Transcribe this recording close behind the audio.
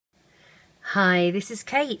Hi, this is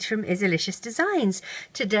Kate from Izzalicious Designs.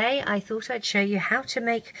 Today I thought I'd show you how to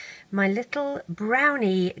make my little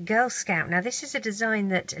brownie Girl Scout. Now this is a design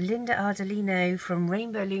that Linda Ardolino from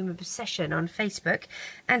Rainbow Loom Obsession on Facebook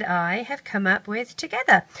and I have come up with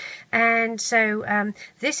together. And so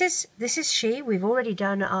this is she. We've already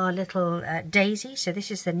done our little Daisy, so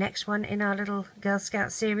this is the next one in our little Girl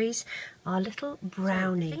Scout series. Our little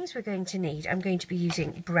brownie. So the things we're going to need, I'm going to be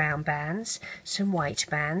using brown bands, some white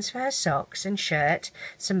bands for her socks and shirt,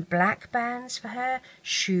 some black bands for her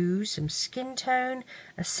shoes, some skin tone,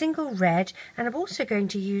 a single red, and I'm also going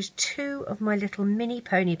to use 2 of my little mini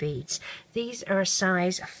pony beads. These are a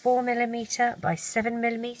size 4mm by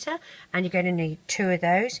 7mm, and you're going to need 2 of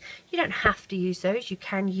those. You don't have to use those, you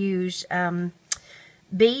can use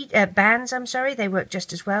bands, I'm sorry, they work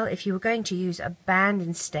just as well. If you were going to use a band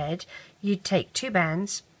instead, you'd take 2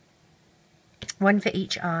 bands, 1 for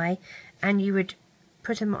each eye, and you would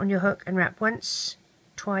put them on your hook and wrap once,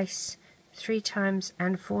 twice, 3 times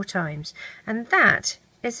and 4 times, and that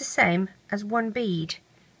is the same as 1 bead.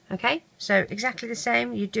 Okay, so exactly the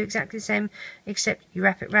same, you do exactly the same, except you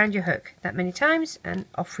wrap it round your hook that many times and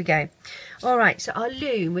off we go. Alright, so our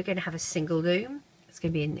loom, we're going to have a single loom. It's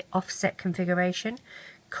going to be in the offset configuration.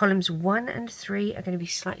 Columns 1 and 3 are going to be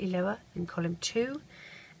slightly lower than column 2,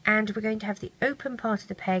 and we're going to have the open part of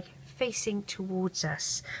the peg facing towards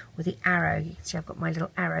us with the arrow. You can see I've got my little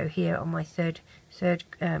arrow here on my third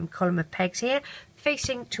column of pegs here,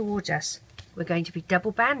 facing towards us. We're going to be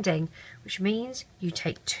double banding, which means you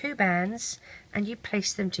take 2 bands and you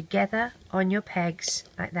place them together on your pegs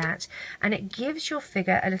like that, and it gives your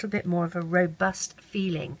figure a little bit more of a robust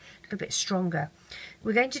feeling, a little bit stronger.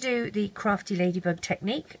 We're going to do the crafty ladybug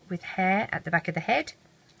technique with hair at the back of the head.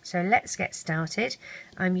 So let's get started.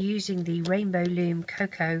 I'm using the Rainbow Loom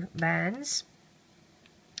Cocoa bands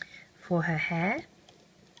for her hair,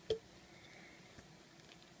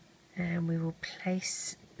 and we will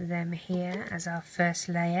place them here as our first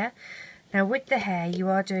layer. Now with the hair you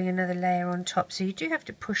are doing another layer on top, so you do have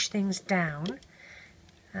to push things down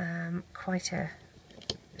quite a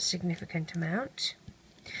significant amount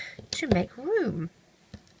to make room.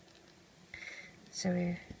 So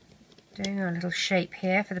we're doing our little shape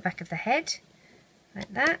here for the back of the head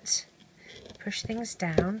like that. Push things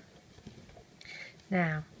down.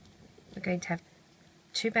 Now we're going to have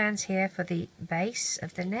 2 bands here for the base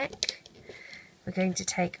of the neck. We're going to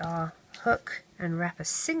take our hook and wrap a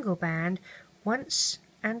single band once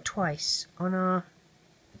and twice on our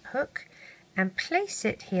hook and place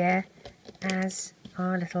it here as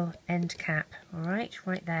our little end cap. Alright,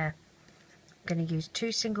 right there. I'm going to use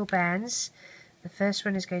 2 single bands. The first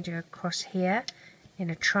one is going to go across here in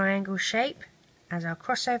a triangle shape as our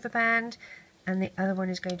crossover band, and the other one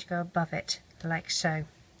is going to go above it like so.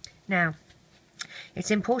 Now it's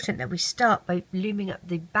important that we start by looming up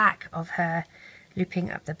the back of her, looping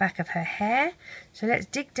up the back of her hair. So let's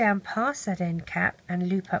dig down past that end cap and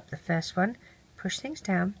loop up the first one. Push things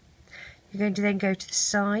down. You're going to then go to the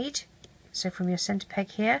side, so from your center peg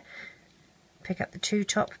here, pick up the 2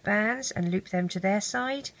 top bands and loop them to their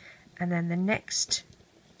side, and then the next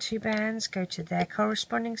 2 bands go to their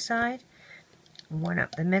corresponding side, 1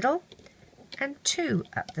 up the middle and 2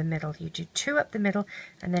 up the middle. You do 2 up the middle,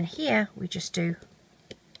 and then here we just do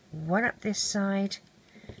 1 up this side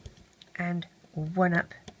and 1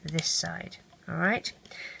 up this side. Alright,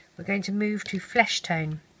 we're going to move to flesh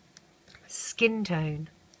tone, skin tone.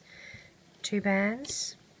 2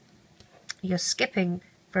 bands. You're skipping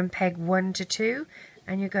from peg 1 to 2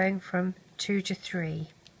 and you're going from 2 to 3.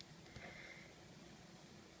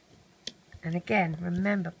 And again,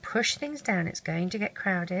 remember, push things down, it's going to get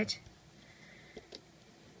crowded.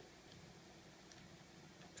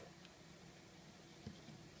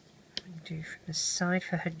 Do from the side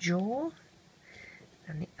for her jaw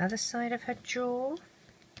and the other side of her jaw.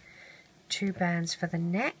 2 bands for the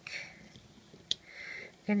neck.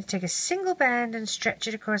 We're going to take a single band and stretch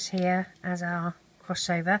it across here as our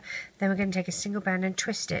crossover. Then we're going to take a single band and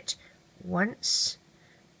twist it once,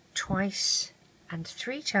 twice and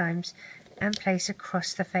 3 times and place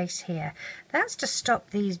across the face here. That's to stop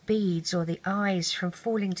these beads or the eyes from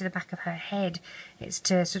falling to the back of her head. It's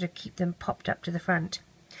to sort of keep them popped up to the front.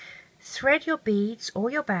 Thread your beads or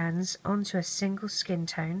your bands onto a single skin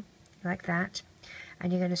tone like that,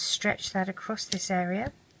 and you're going to stretch that across this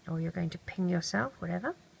area, or you're going to pin yourself,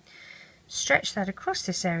 whatever. Stretch that across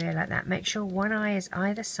this area like that. Make sure one eye is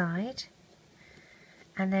either side,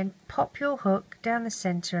 and then pop your hook down the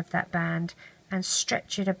center of that band and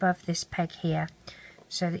stretch it above this peg here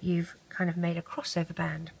so that you've kind of made a crossover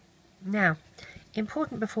band. Now,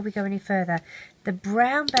 important before we go any further, the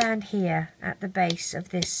brown band here at the base of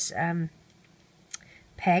this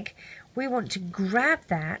peg, we want to grab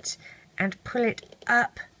that and pull it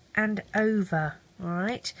up and over,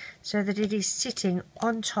 alright, so that it is sitting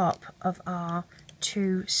on top of our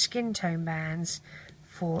 2 skin tone bands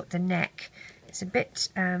for the neck. It's a bit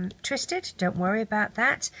twisted, don't worry about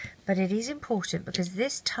that, but it is important because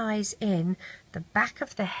this ties in the back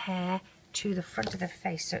of the hair to the front of the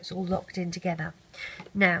face, so it's all locked in together.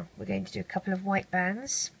 Now we're going to do a couple of white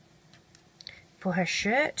bands for her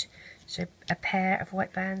shirt, so a pair of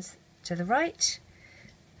white bands to the right,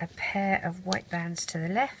 a pair of white bands to the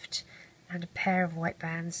left, and a pair of white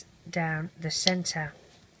bands down the centre.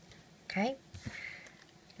 Okay,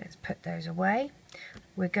 let's put those away.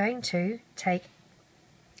 We're going to take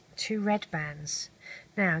 2 red bands.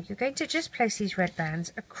 Now you're going to just place these red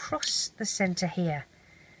bands across the centre here.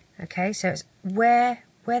 Okay, so it's where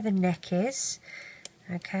the neck is.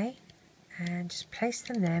 Okay, and just place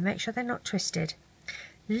them there. Make sure they're not twisted.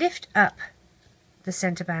 Lift up the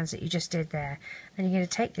centre bands that you just did there, and you're going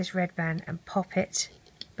to take this red band and pop it,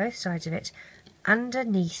 both sides of it,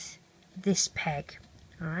 underneath this peg.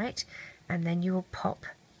 Alright, and then you will pop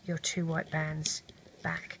your 2 white bands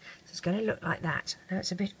back. So it's going to look like that. I know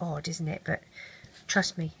it's a bit odd, isn't it? But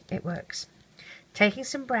trust me, it works. Taking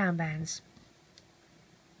some brown bands.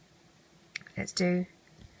 Let's do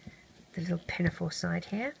the little pinafore side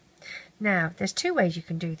here. Now, there's 2 ways you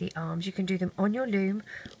can do the arms. You can do them on your loom,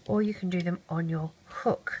 or you can do them on your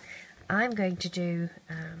hook. I'm going to do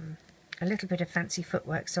a little bit of fancy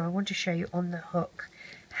footwork, so I want to show you on the hook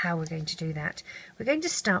how we're going to do that. We're going to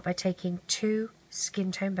start by taking 2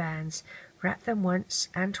 skin tone bands, wrap them once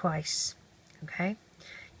and twice. Okay,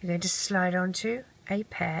 you're going to slide onto a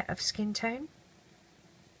pair of skin tone,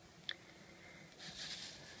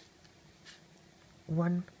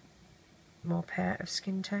 1 more pair of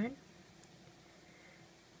skin tone,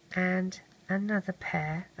 and another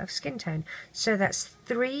pair of skin tone. So that's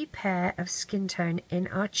 3 pair of skin tone in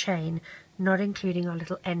our chain, not including our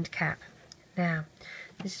little end cap. Now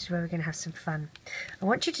this is where we're going to have some fun. I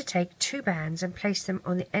want you to take 2 bands and place them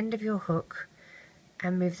on the end of your hook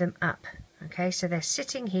and move them up. Okay, so they're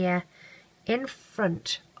sitting here in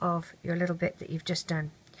front of your little bit that you've just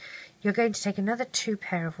done. You're going to take another 2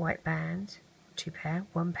 pair of white bands,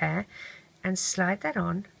 1 pair, and slide that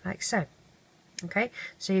on like so. Okay,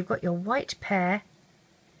 so you've got your white pair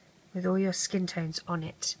with all your skin tones on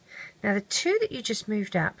it. Now the 2 that you just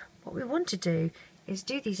moved up, what we want to do is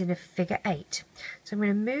do these in a figure 8. So I'm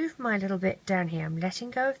going to move my little bit down here. I'm letting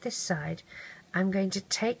go of this side. I'm going to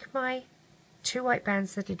take my 2 white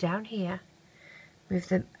bands that are down here, move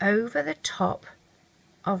them over the top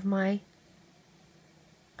of my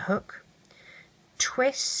hook,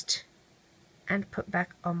 twist and put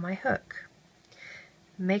back on my hook,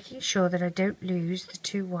 making sure that I don't lose the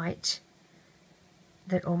 2 white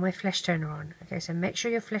that all my flesh tone are on. Okay, so make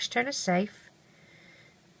sure your flesh tone is safe.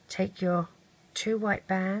 Take your 2 white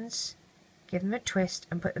bands, give them a twist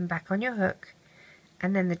and put them back on your hook,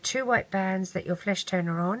 and then the 2 white bands that your flesh tone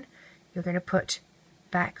are on, you're going to put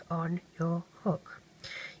back on your hook.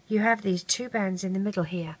 You have these 2 bands in the middle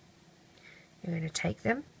here. You're going to take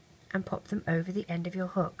them and pop them over the end of your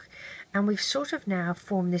hook, and we've sort of now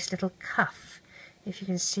formed this little cuff. If you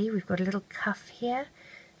can see, we've got a little cuff here,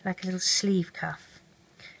 like a little sleeve cuff.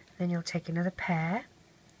 Then you'll take another pair,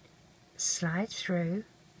 slide through,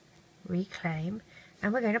 reclaim,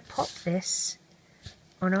 and we're going to pop this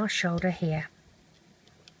on our shoulder here.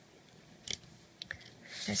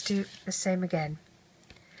 Let's do the same again.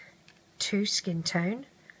 2 skin tone,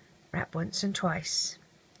 wrap once and twice.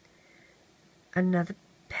 Another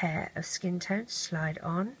pair of skin tone, slide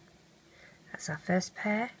on. That's our first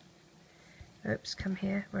pair. Oops, come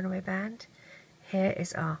here, runaway band. Here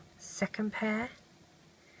is our second pair.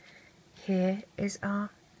 Here is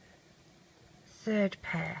our 3rd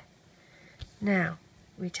pair. Now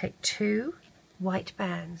we take 2 white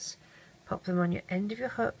bands, pop them on your end of your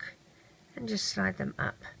hook and just slide them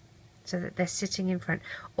up so that they're sitting in front.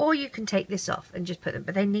 Or you can take this off and just put them,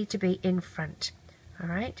 but they need to be in front.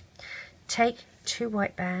 Alright, take 2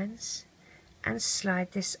 white bands and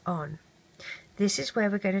slide this on. This is where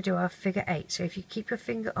we're going to do our figure 8. So if you keep your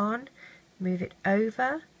finger on, move it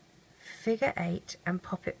over, figure 8 and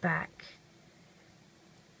pop it back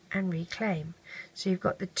and reclaim. So you've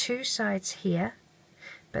got the 2 sides here,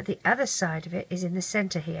 but the other side of it is in the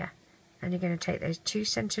center here, and you're going to take those 2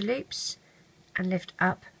 center loops and lift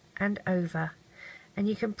up and over, and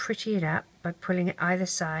you can pretty it up by pulling it either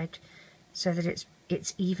side so that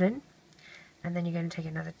it's even. And then you're going to take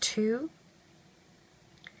another 2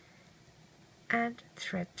 and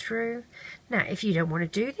thread through. Now if you don't want to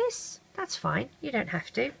do this, that's fine, you don't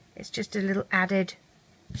have to. It's just a little added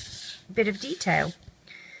bit of detail.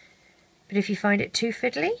 But if you find it too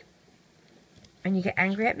fiddly and you get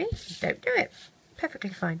angry at me, don't do it. Perfectly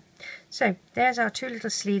fine. So there's our 2 little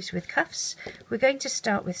sleeves with cuffs. We're going to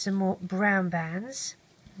start with some more brown bands.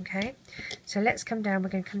 Okay, so let's come down. We're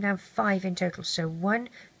going to come down 5 in total. So 1,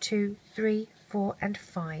 2, 3, 4 and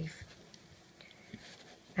 5.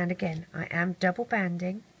 And again, I am double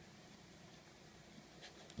banding.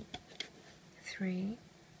 3,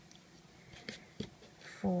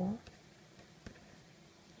 4,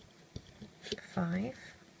 5.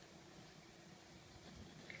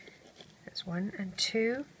 That's 1 and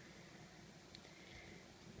 2,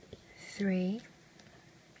 3.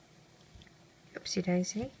 Oopsie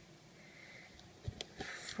daisy.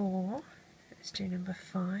 4. Let's do number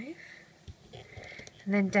 5.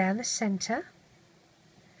 And then down the centre.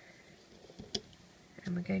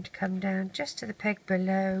 And we're going to come down just to the peg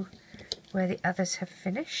below where the others have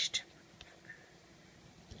finished.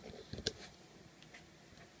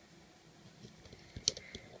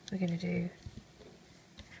 We're going to do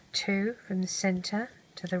 2 from the centre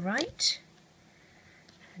to the right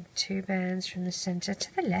and 2 bands from the centre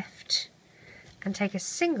to the left, and take a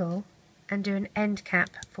single and do an end cap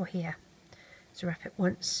for here. So wrap it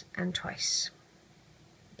once and twice.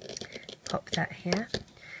 Pop that here,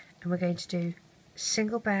 and we're going to do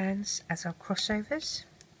single bands as our crossovers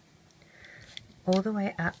all the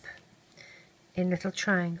way up in little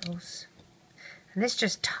triangles, and this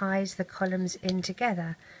just ties the columns in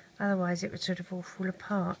together, otherwise it would sort of all fall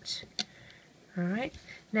apart. Alright,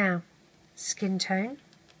 now skin tone,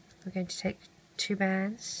 we're going to take 2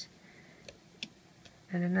 bands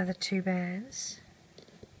and another 2 bands,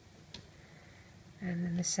 and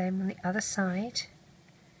then the same on the other side.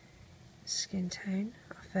 Skin tone,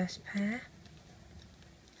 our first pair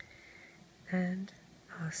and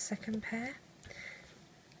our second pair.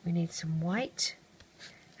 We need some white,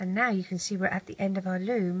 and now you can see we're at the end of our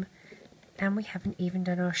loom and we haven't even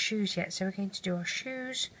done our shoes yet, so we're going to do our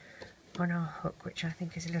shoes on our hook, which I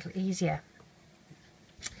think is a little easier.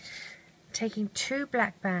 Taking 2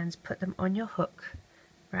 black bands, put them on your hook,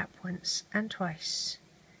 wrap once and twice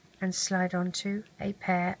and slide onto a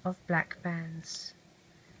pair of black bands.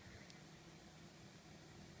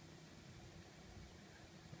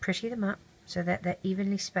 Pretty them up so that they're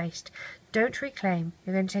evenly spaced. Don't reclaim,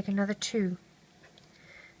 you're going to take another 2,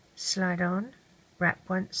 slide on, wrap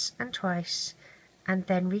once and twice and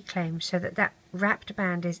then reclaim so that that wrapped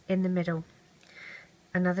band is in the middle.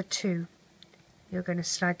 Another 2, you're going to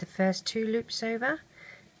slide the first 2 loops over,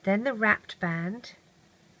 then the wrapped band,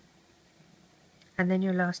 and then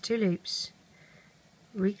your last 2 loops,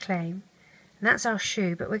 reclaim, and that's our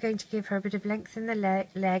shoe. But we're going to give her a bit of length in the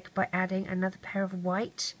leg by adding another pair of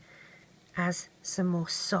white as some more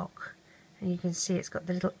sock, and you can see it's got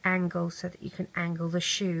the little angle so that you can angle the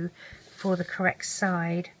shoe for the correct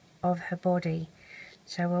side of her body.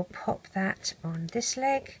 So we'll pop that on this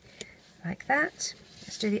leg like that.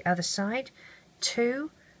 Let's do the other side.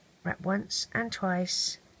 2, wrap once and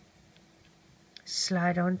twice,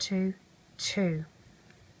 slide onto 2,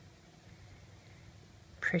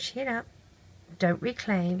 pretty it up, don't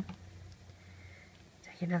reclaim,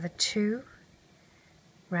 take another 2,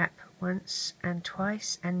 wrap once and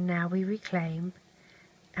twice, and now we reclaim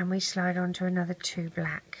and we slide onto another 2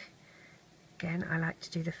 black. Again, I like to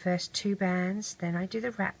do the first 2 bands, then I do the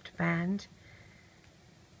wrapped band.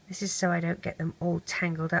 This is so I don't get them all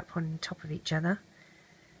tangled up on top of each other,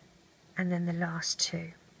 and then the last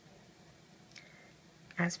 2.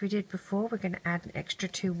 As we did before, we're going to add an extra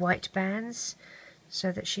 2 white bands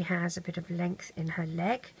so that she has a bit of length in her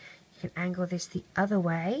leg. You can angle this the other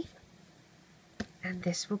way, and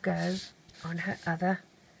this will go on her other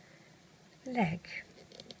leg,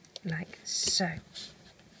 like so.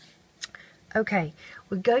 Okay,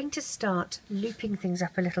 we're going to start looping things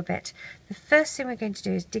up a little bit. The first thing we're going to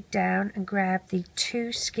do is dig down and grab the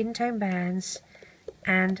 2 skin tone bands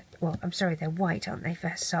and, well, I'm sorry, they're white, aren't they,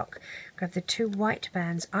 for sock. Grab the 2 white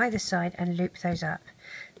bands either side and loop those up.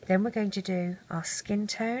 Then we're going to do our skin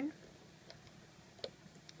tone,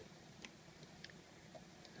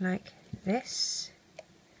 like this.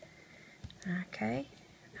 Okay,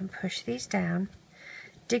 and push these down.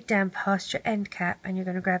 Dig down past your end cap, and you're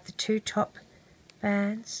going to grab the 2 top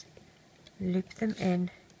bands, loop them in,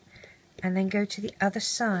 and then go to the other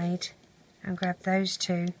side and grab those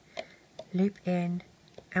 2, loop in,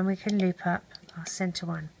 and we can loop up our centre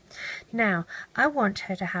one. Now I want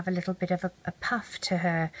her to have a little bit of a puff to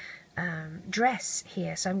her dress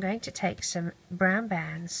here, so I'm going to take some brown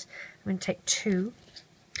bands. I'm going to take 2,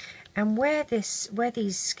 and where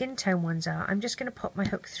these skin tone ones are, I'm just going to pop my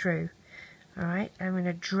hook through. Alright, I'm going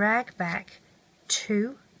to drag back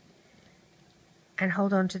 2 and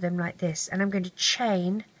hold on to them like this, and I'm going to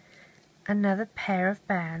chain another pair of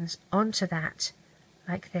bands onto that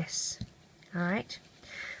like this. Alright,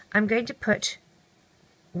 I'm going to put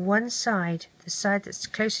one side, the side that's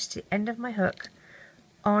closest to the end of my hook,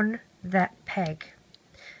 on that peg,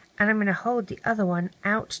 and I'm going to hold the other one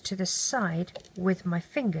out to the side with my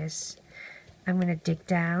fingers. I'm going to dig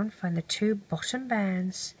down, find the two bottom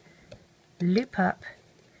bands, loop up,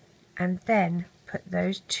 and then put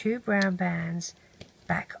those two brown bands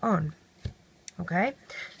back on. Okay,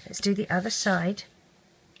 let's do the other side.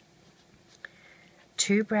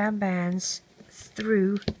 Two brown bands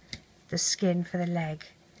through the skin for the leg,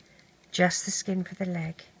 just the skin for the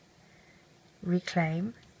leg.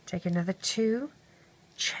 Reclaim, take another two,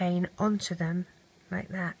 chain onto them like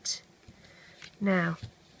that. Now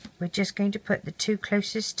we're just going to put the two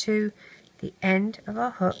closest to the end of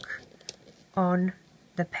our hook on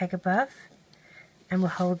the peg above, and we'll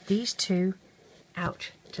hold these two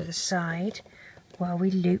out to the side while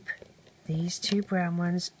we loop these two brown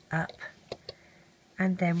ones up,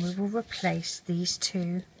 and then we will replace these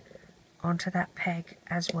two onto that peg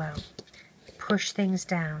as well. Push things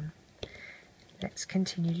down. Let's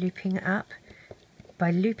continue looping up.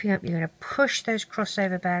 By looping up, you're going to push those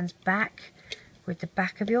crossover bands back with the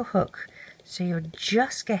back of your hook, so you're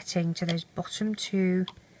just getting to those bottom two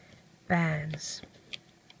bands.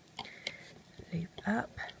 Loop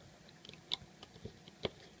up.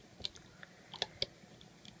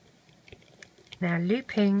 Now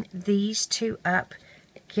looping these two up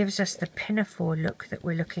gives us the pinafore look that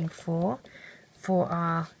we're looking for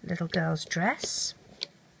our little girl's dress.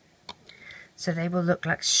 So they will look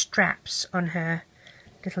like straps on her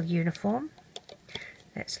little uniform.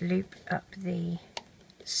 Let's loop up the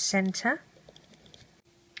center.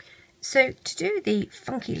 So to do the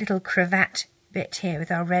funky little cravat bit here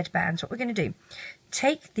with our red bands, what we're going to do,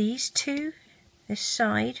 take these two, this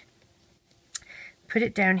side, put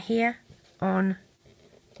it down here on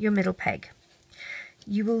your middle peg.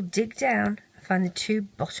 You will dig down, find the two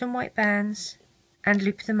bottom white bands and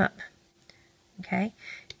loop them up. Okay,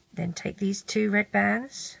 then take these two red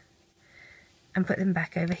bands and put them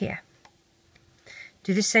back over here.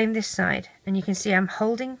 Do the same this side, and you can see I'm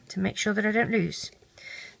holding to make sure that I don't lose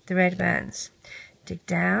the red bands. Dig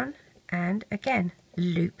down and again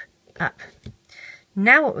loop up.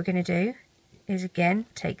 Now what we're going to do is again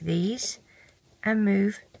take these and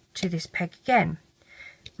move to this peg again.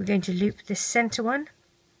 We're going to loop this center one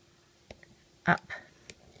up,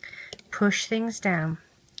 push things down,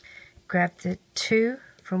 grab the two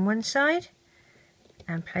from one side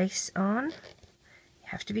and place on. You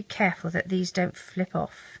have to be careful that these don't flip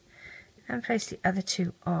off, and place the other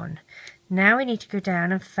two on. Now we need to go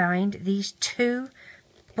down and find these two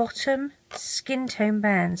bottom skin tone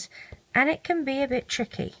bands, and it can be a bit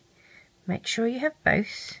tricky. Make sure you have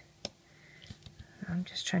both. I'm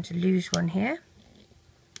just trying to lose one here.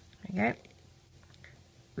 There we go.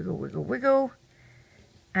 Wiggle, wiggle, wiggle.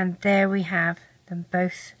 And there we have them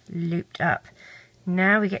both looped up.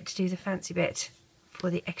 Now we get to do the fancy bit for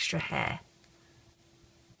the extra hair.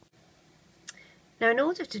 Now in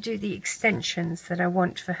order to do the extensions that I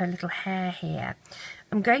want for her little hair here,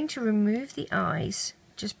 I'm going to remove the eyes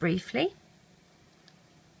just briefly.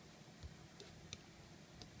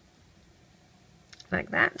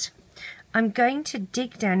 Like that. I'm going to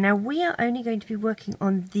dig down. Now we are only going to be working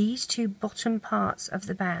on these two bottom parts of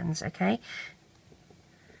the bands, okay?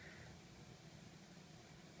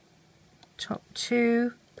 Top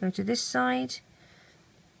two go to this side,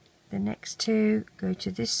 the next two go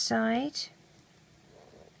to this side,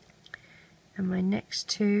 and my next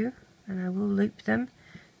two, and I will loop them.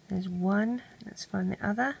 There's one, let's find the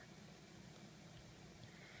other,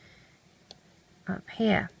 up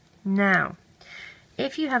here. Now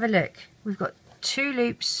if you have a look, we've got two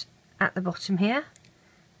loops at the bottom here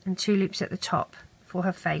and two loops at the top for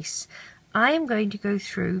her face. I am going to go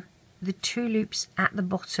through the two loops at the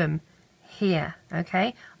bottom here,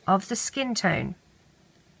 okay, of the skin tone.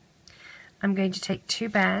 I'm going to take two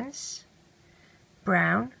bands,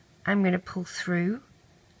 brown, I'm going to pull through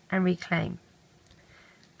and reclaim.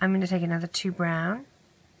 I'm going to take another two brown,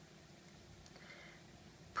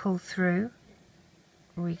 pull through,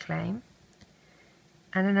 reclaim,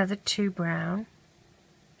 and another two brown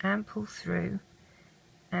and pull through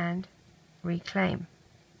and reclaim.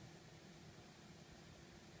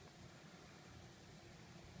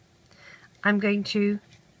 I'm going to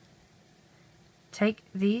take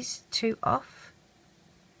these two off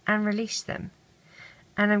and release them,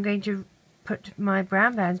 and I'm going to put my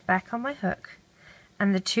brown bands back on my hook,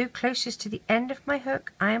 and the two closest to the end of my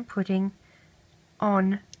hook I am putting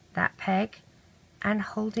on that peg and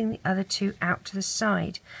holding the other two out to the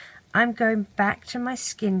side. I'm going back to my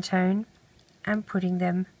skin tone and putting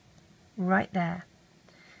them right there.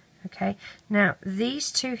 Okay, now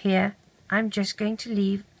these two here I'm just going to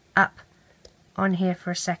leave up on here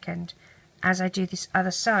for a second as I do this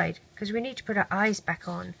other side, because we need to put our eyes back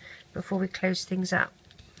on before we close things up.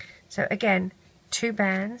 So again, 2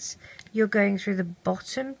 bands, you're going through the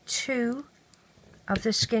bottom 2 of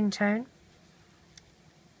the skin tone,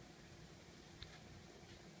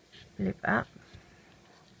 loop up,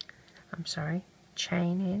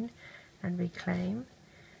 chain in and reclaim,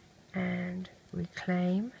 and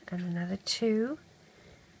another 2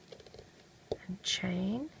 and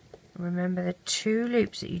chain. Remember, the 2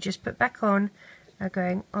 loops that you just put back on are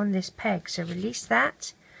going on this peg, so release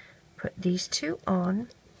that, put these 2 on.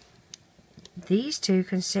 These 2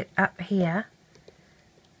 can sit up here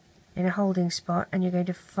in a holding spot, and you're going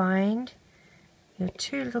to find your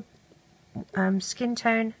 2 little skin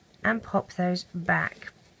tone and pop those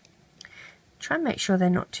back. Try and make sure they're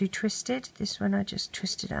not too twisted. This one I just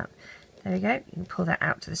twisted up. There we go. You can pull that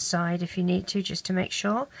out to the side if you need to, just to make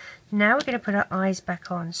sure. Now we're going to put our eyes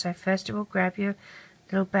back on. So first of all, grab your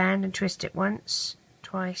little band and twist it once,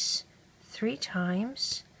 twice, 3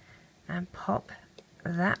 times, and pop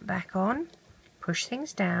that back on. Push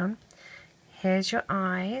things down. Here's your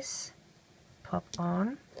eyes. Pop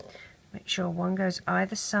on. Make sure one goes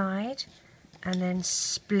either side, and then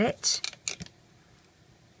split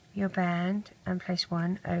your band and place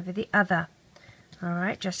one over the other.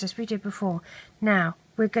 Alright, just as we did before. Now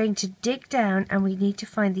we're going to dig down, and we need to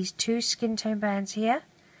find these 2 skin tone bands here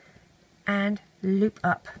and loop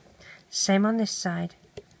up. Same on this side.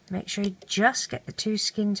 Make sure you just get the 2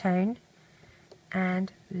 skin tone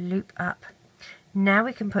and loop up. Now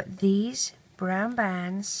we can put these brown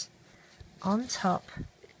bands on top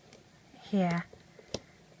here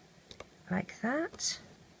like that.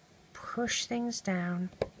 Push things down.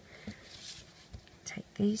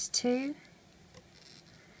 Take these 2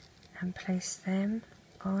 and place them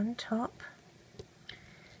on top.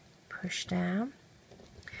 Push down,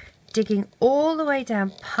 digging all the way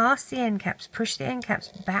down past the end caps. Push the end caps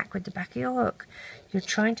back with the back of your hook. You're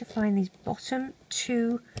trying to find these bottom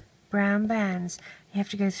 2 brown bands. You have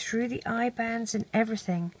to go through the eye bands and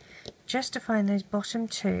everything just to find those bottom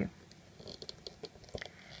 2.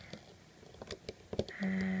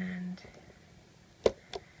 And I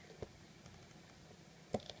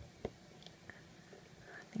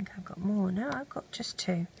think I've got more. No, I've got just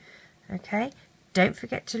 2. Okay, don't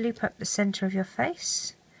forget to loop up the center of your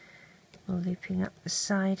face. We're looping up the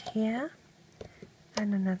side here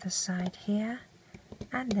and another side here,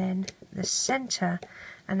 and then the center,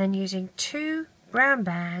 and then using 2 brown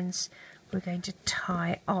bands we're going to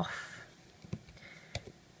tie off.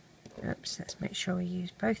 Oops, let's make sure we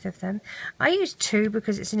use both of them. I use 2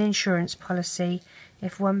 because it's an insurance policy.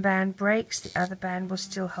 If one band breaks, the other band will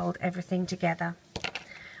still hold everything together.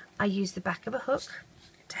 I use the back of a hook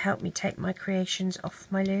to help me take my creations off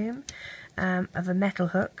my loom, of a metal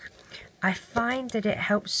hook. I find that it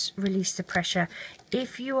helps release the pressure.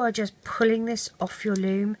 If you are just pulling this off your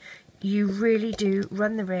loom, you really do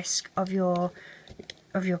run the risk of your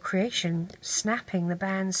creation snapping, the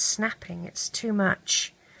bands snapping. It's too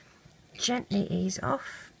much. Gently ease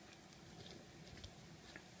off.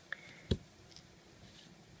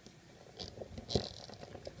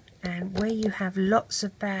 And where you have lots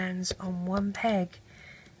of bands on one peg,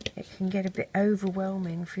 it can get a bit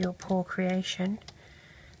overwhelming for your poor creation.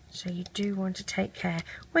 So you do want to take care.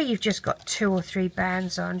 Where you've just got 2 or 3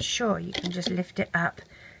 bands on, sure, you can just lift it up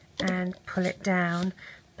and pull it down.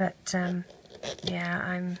 But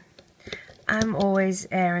yeah, I'm always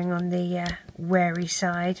erring on the wary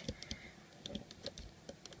side.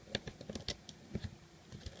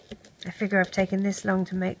 I figure I've taken this long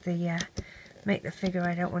to make the figure.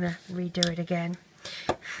 I don't want to redo it again.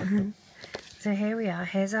 So here we are.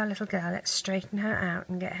 Here's our little girl. Let's straighten her out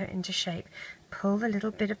and get her into shape. Pull the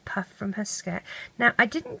little bit of puff from her skirt. Now, I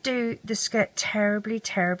didn't do the skirt terribly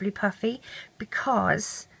puffy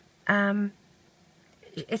because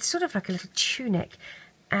it's sort of like a little tunic,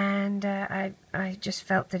 and I just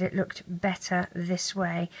felt that it looked better this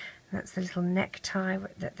way. That's the little necktie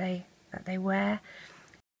that they wear.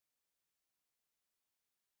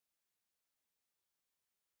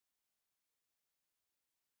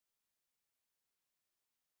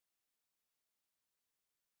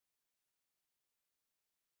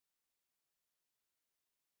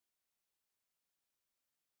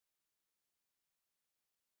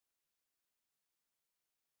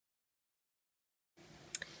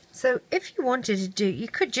 So if you wanted to do, you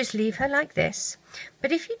could just leave her like this,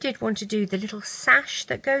 but if you did want to do the little sash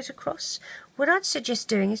that goes across, what I'd suggest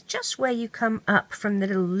doing is just where you come up from the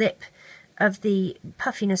little lip of the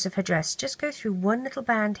puffiness of her dress, just go through one little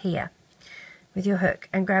band here with your hook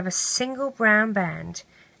and grab a single brown band,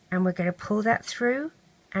 and we're going to pull that through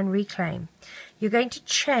and reclaim. You're going to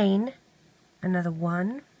chain another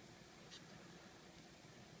 1,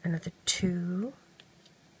 another 2,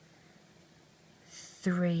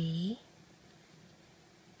 3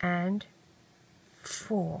 and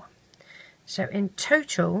 4. So in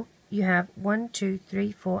total you have 1, 2,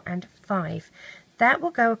 3, 4 and 5. That will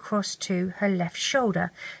go across to her left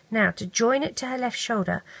shoulder. Now to join it to her left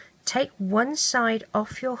shoulder, take one side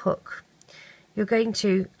off your hook. You're going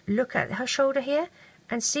to look at her shoulder here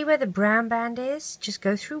and see where the brown band is. Just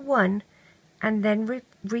go through one and then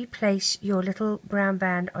replace your little brown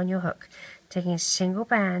band on your hook. Taking a single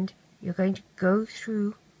band, you're going to go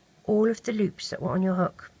through all of the loops that were on your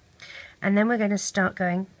hook, and then we're going to start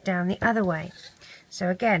going down the other way. So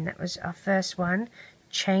again, that was our first one.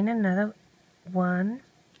 Chain another 1,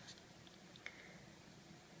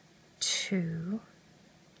 2,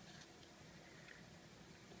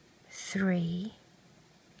 3,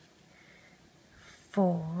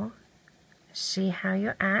 4. See how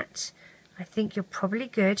you're at. I think you're probably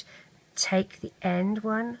good. Take the end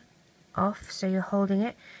one off so you're holding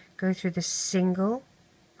it. Go through the single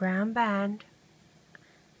brown band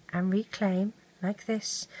and reclaim like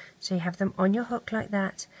this. So you have them on your hook like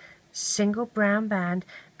that. Single brown band,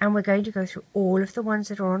 and we're going to go through all of the ones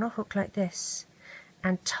that are on our hook like this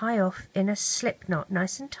and tie off in a slip knot,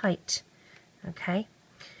 nice and tight. Okay,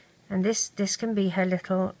 and this can be her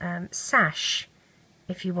little sash.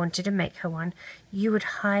 If you wanted to make her one, you would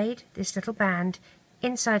hide this little band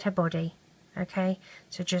inside her body. Okay,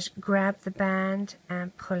 so just grab the band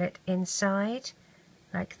and pull it inside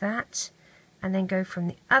like that, and then go from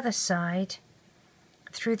the other side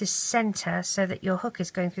through the center so that your hook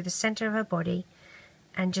is going through the center of her body,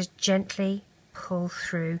 and just gently pull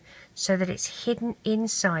through so that it's hidden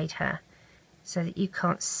inside her so that you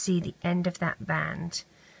can't see the end of that band.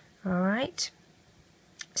 Alright,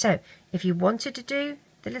 so if you wanted to do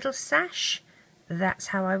the little sash, that's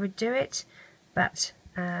how I would do it, but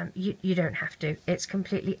you don't have to. It's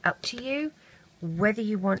completely up to you whether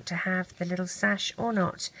you want to have the little sash or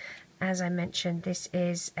not. As I mentioned, this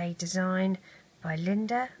is a design by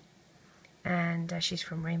Linda, and she's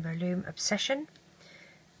from Rainbow Loom Obsession,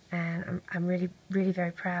 and I'm really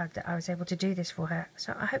very proud that I was able to do this for her.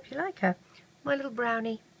 So I hope you like her. My little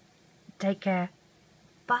brownie. Take care.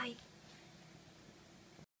 Bye.